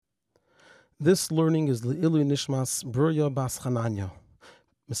This learning is Le'ilu Nishmas Bruya Bas Chananya,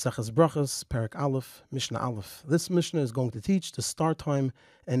 Meseches Brachos, Perek Aleph, Mishnah Aleph. This Mishnah is going to teach the start time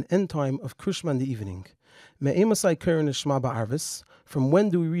and end time of Krishma in the evening. Me'emasai Keren Nishma Ba'arvis. From when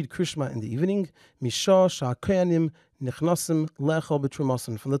do we read Krishma in the evening? Misha Sha'Kohanim Nichnasim Lechel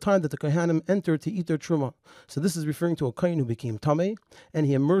B'Trumasim. From the time that the Kohanim entered to eat their Truma. So this is referring to a Kohen who became Tameh, and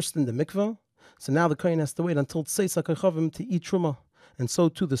he immersed in the mikveh. So now the Kohen has to wait until Tseis HaKochavim to eat Truma. And so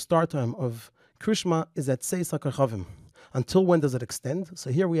too the start time of Krishma is at Tseis HaKochavim. Until when does it extend? So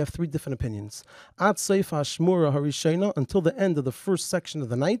here we have three different opinions. At Seif HaShmura HaRishona, until the end of the first section of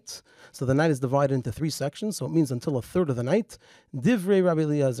the night. So the night is divided into three sections, so it means until a third of the night. Divrei Rabbi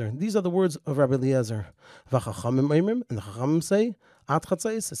Eliezer. These are the words of Rabbi Eliezer. V'chachamim oimrim, and the Chachamim say, At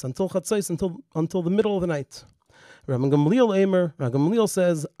Chatzais, it's until Chatzais, until the middle of the night. Rabbi Gamliel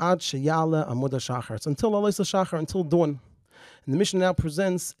says, Ad Sheyale Amud HaShachar. It's until Alois HaShachar, until dawn. And the Mishnah now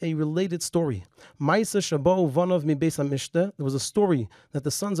presents a related story. Ma'isa Shabo Vanov Mi Beis HaMishteh. There was a story that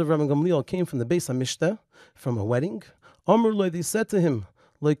the sons of Rabbi Gamliel came from the Beis HaMishteh, from a wedding. Amr Loi, they said to him,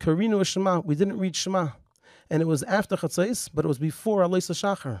 Loi Karinu Shema, we didn't read Shema. And it was after Chatzais, but it was before Alois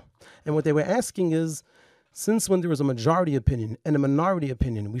HaShachar. And what they were asking is, since when there was a majority opinion and a minority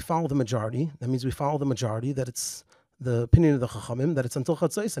opinion, we follow the majority. That means we follow the majority, that it's the opinion of the Chachamim, that it's until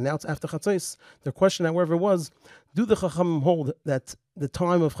Chatzais, and now it's after Chatzais. Their question, however, was, do the Chachamim hold that the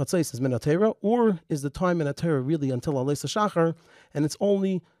time of Chatzais is Min HaTorah, or is the time in HaTorah really until Alois HaShachar, and it's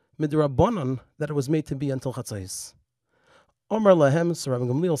only Midrabanan that it was made to be until Chatzais? Omar Lahem, so Rabbi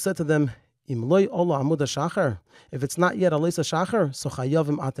Gamliel said to them, Im loy ola amud HaShachar, if it's not yet Alois HaShachar, so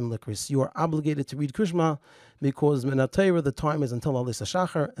chayavim atem likris, you are obligated to read Krishma, because Min HaTorah, the time is until Alois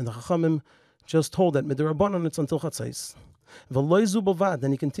HaShachar, and the Chachamim just told that Midrabanan it's until Chatzais. V'loi zu bavad,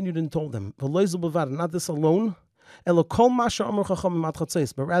 then he continued and told them, V'loi zu bavad, not this alone, elo kol masha amar Chachamim at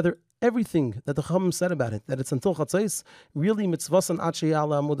Chatzais, but rather everything that the Chachamim said about it, that it's until Chatzais, really mitzvasan ad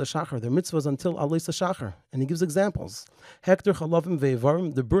sheyala amud HaShachar, their mitzvahs until Alois HaShachar. And he gives examples. Hekter chalavim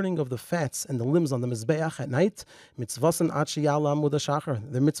ve'evarim, the burning of the fats and the limbs on the mizbeach at night, mitzvasan ad sheyala amud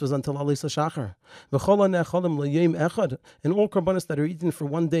HaShachar, their mitzvahs until Alois HaShachar. V'chol ha'ne'achalim l'yom echad, and all karbanos that are eaten for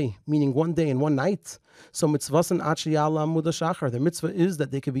one day, meaning one day and one night. So mitzvasan ad sheyala amud HaShachar, their mitzvah is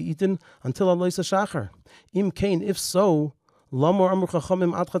that they could be eaten until Alois HaShachar. Im kain, if so, Lamor Amr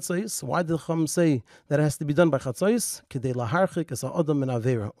Chachamim Ad Chatzais. Why did the Chachamim say that it has to be done by Chatzais? Kedei laharchik es ha'adam min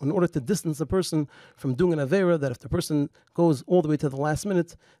avera. In order to distance a person from doing an avera, that if the person goes all the way to the last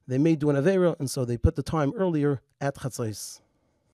minute, they may do an avera, and so they put the time earlier at Chatzais.